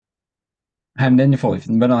I'm Daniel Foley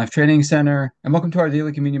from the Better Life Training Center, and welcome to our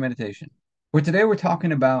daily communion meditation. Where today we're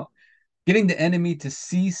talking about getting the enemy to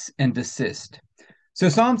cease and desist. So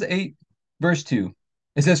Psalms 8, verse 2,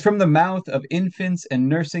 it says, "From the mouth of infants and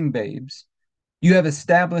nursing babes, you have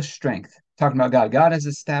established strength." Talking about God. God has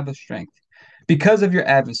established strength because of your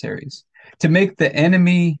adversaries to make the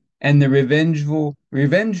enemy and the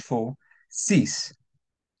revengeful cease.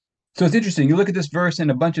 So it's interesting. You look at this verse in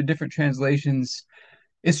a bunch of different translations.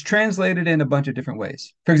 It's translated in a bunch of different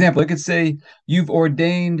ways. For example, it could say, "You've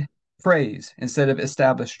ordained praise" instead of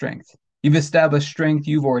established strength. You've established strength,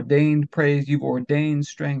 you've ordained praise, you've ordained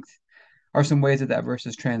strength are some ways that that verse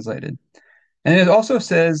is translated. And it also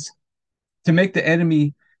says to make the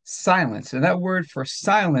enemy silence. And that word for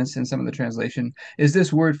silence in some of the translation is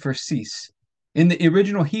this word for cease. In the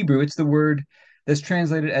original Hebrew, it's the word that's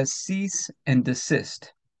translated as cease and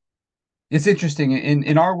desist. It's interesting.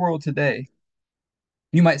 In our world today,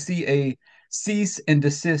 you might see a cease and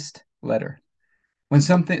desist letter. When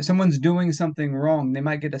someone's doing something wrong, they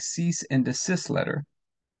might get a cease and desist letter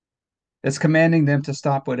that's commanding them to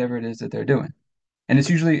stop whatever it is that they're doing. And it's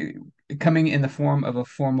usually coming in the form of a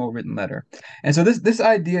formal written letter. And so this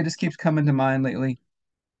idea just keeps coming to mind lately.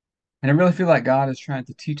 And I really feel like God is trying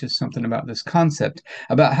to teach us something about this concept,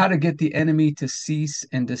 about how to get the enemy to cease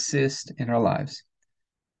and desist in our lives.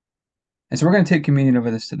 And so we're going to take communion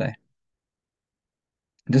over this today.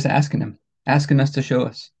 Just asking him, asking us to show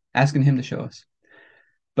us, asking him to show us.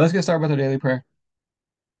 But let's get started with our daily prayer,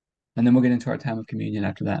 and then we'll get into our time of communion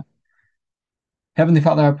after that. Heavenly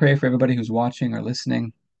Father, I pray for everybody who's watching or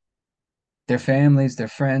listening, their families, their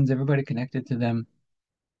friends, everybody connected to them,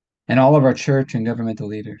 and all of our church and governmental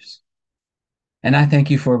leaders. And I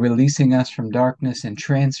thank you for releasing us from darkness and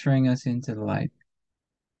transferring us into the light,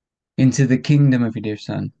 into the kingdom of your dear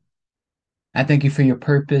Son. I thank you for your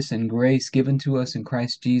purpose and grace given to us in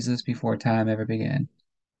Christ Jesus before time ever began.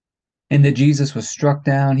 And that Jesus was struck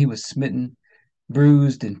down, he was smitten,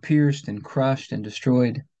 bruised and pierced and crushed and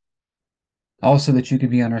destroyed. Also, that you could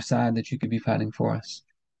be on our side, that you could be fighting for us.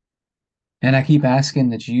 And I keep asking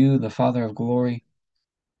that you, the Father of glory,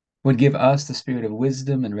 would give us the spirit of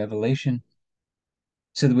wisdom and revelation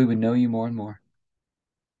so that we would know you more and more.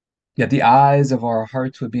 That the eyes of our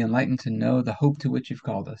hearts would be enlightened to know the hope to which you've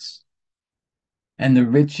called us and the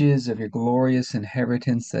riches of your glorious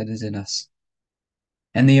inheritance that is in us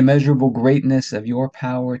and the immeasurable greatness of your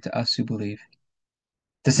power to us who believe.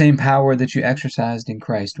 The same power that you exercised in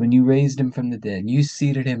Christ when you raised him from the dead, you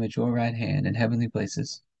seated him at your right hand in heavenly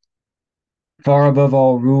places, far above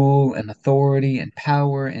all rule and authority and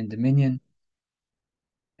power and dominion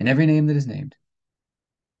and every name that is named,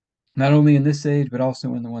 not only in this age, but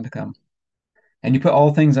also in the one to come. And you put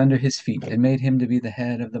all things under his feet and made him to be the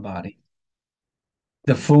head of the body,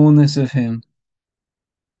 the fullness of him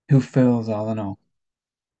who fills all in all.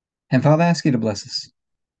 And Father, I ask you to bless us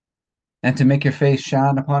and to make your face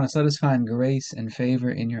shine upon us. Let us find grace and favor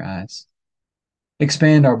in your eyes.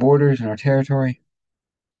 Expand our borders and our territory.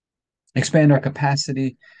 Expand our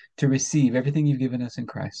capacity to receive everything you've given us in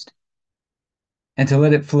Christ and to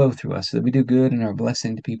let it flow through us so that we do good and are a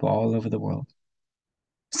blessing to people all over the world.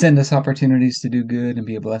 Send us opportunities to do good and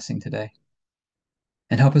be a blessing today,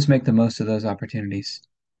 and help us make the most of those opportunities.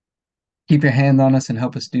 Keep your hand on us and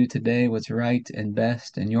help us do today what's right and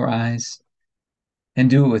best in your eyes, and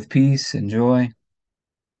do it with peace and joy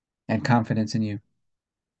and confidence in you.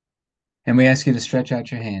 And we ask you to stretch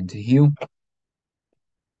out your hand to heal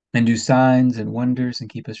and do signs and wonders and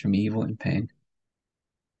keep us from evil and pain.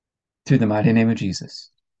 Through the mighty name of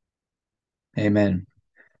Jesus. Amen.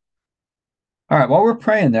 All right, while we're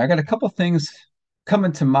praying there, I got a couple things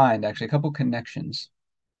coming to mind, actually, a couple connections.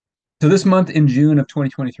 So this month in June of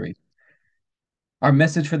 2023, our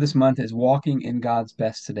message for this month is walking in God's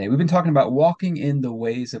best today. We've been talking about walking in the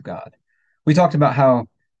ways of God. We talked about how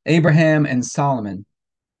Abraham and Solomon,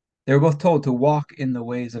 they were both told to walk in the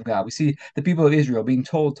ways of God. We see the people of Israel being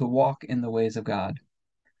told to walk in the ways of God.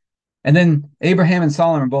 And then Abraham and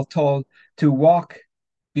Solomon are both told to walk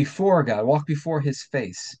before God, walk before his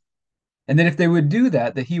face. And then if they would do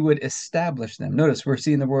that, that he would establish them. Notice we're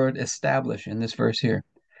seeing the word establish in this verse here.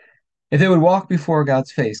 If they would walk before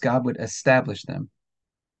God's face, God would establish them.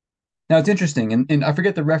 Now it's interesting, and I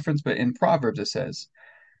forget the reference, but in Proverbs it says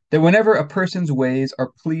that whenever a person's ways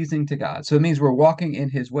are pleasing to God, so it means we're walking in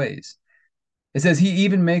his ways. It says he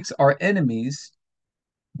even makes our enemies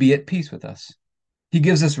be at peace with us. He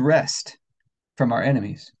gives us rest from our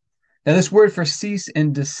enemies. Now, this word for cease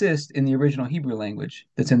and desist in the original Hebrew language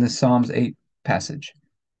that's in the Psalms 8 passage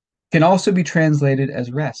can also be translated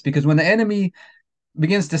as rest, because when the enemy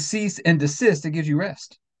begins to cease and desist, it gives you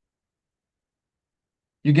rest.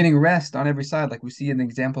 You're getting rest on every side, like we see in the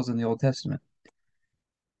examples in the Old Testament.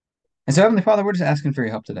 And so, Heavenly Father, we're just asking for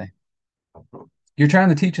your help today. You're trying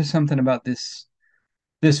to teach us something about this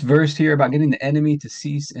verse here about getting the enemy to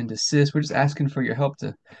cease and desist. We're just asking for your help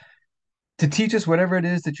to teach us whatever it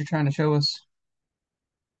is that you're trying to show us.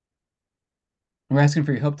 We're asking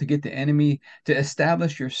for your help to get the enemy to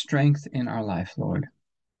establish your strength in our life, Lord.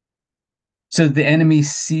 So the enemy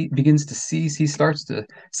begins to cease. He starts to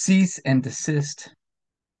cease and desist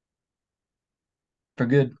for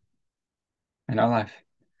good in our life.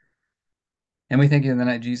 And we thank you the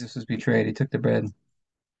night Jesus was betrayed, he took the bread.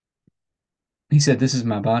 He said, "This is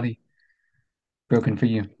my body broken for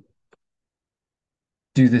you.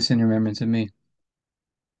 Do this in remembrance of me."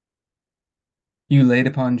 You laid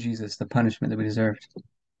upon Jesus the punishment that we deserved.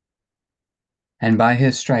 And by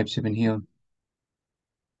his stripes you've been healed.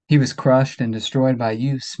 He was crushed and destroyed by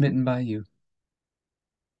you, smitten by you,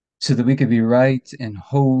 so that we could be right and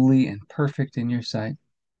holy and perfect in your sight,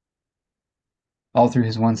 all through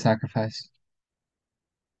his one sacrifice.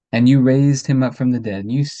 And you raised him up from the dead,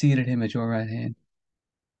 and you seated him at your right hand.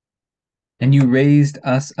 And you raised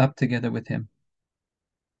us up together with him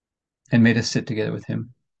and made us sit together with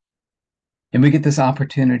him. And we get this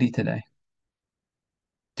opportunity today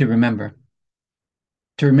to remember,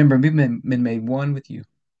 we've been made one with you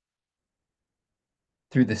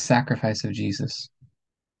through the sacrifice of Jesus.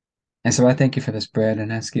 And so I thank you for this bread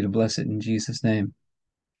and ask you to bless it in Jesus' name.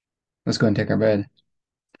 Let's go and take our bread.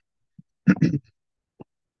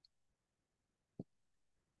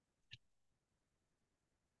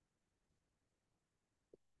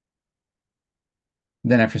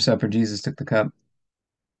 Then after supper, Jesus took the cup.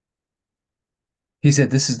 He said,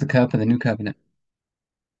 "This is the cup of the new covenant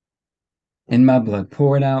in my blood,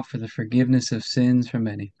 poured out for the forgiveness of sins for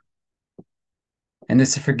many." And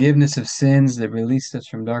it's the forgiveness of sins that released us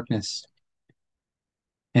from darkness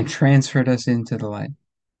and transferred us into the light.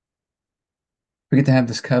 We get to have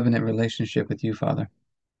this covenant relationship with you, Father,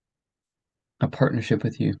 a partnership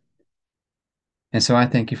with you. And so I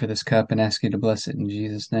thank you for this cup and ask you to bless it in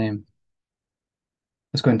Jesus' name.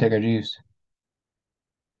 Let's go ahead and take our juice.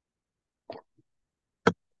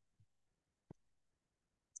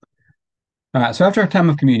 All right, so after our time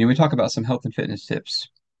of communion, we talk about some health and fitness tips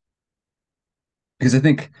because I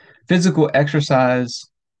think physical exercise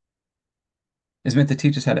is meant to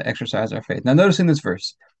teach us how to exercise our faith. Now, notice in this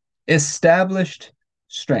verse, established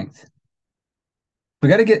strength. We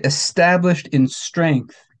got to get established in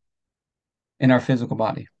strength in our physical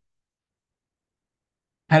body.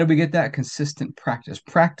 How do we get that? Consistent practice.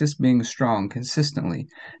 Practice being strong consistently,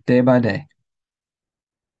 day by day.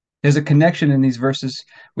 There's a connection in these verses.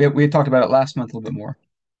 We had talked about it last month a little bit more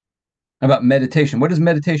about meditation. What is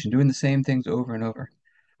meditation? Doing the same things over and over.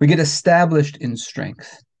 We get established in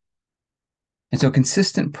strength. And so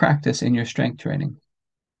consistent practice in your strength training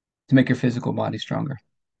to make your physical body stronger.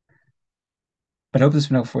 But I hope this has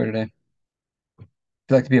been helpful for you today. If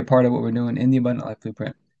you'd like to be a part of what we're doing in the Abundant Life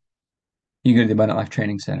Blueprint, you can go to the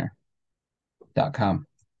AbundantLifeTrainingCenter.com.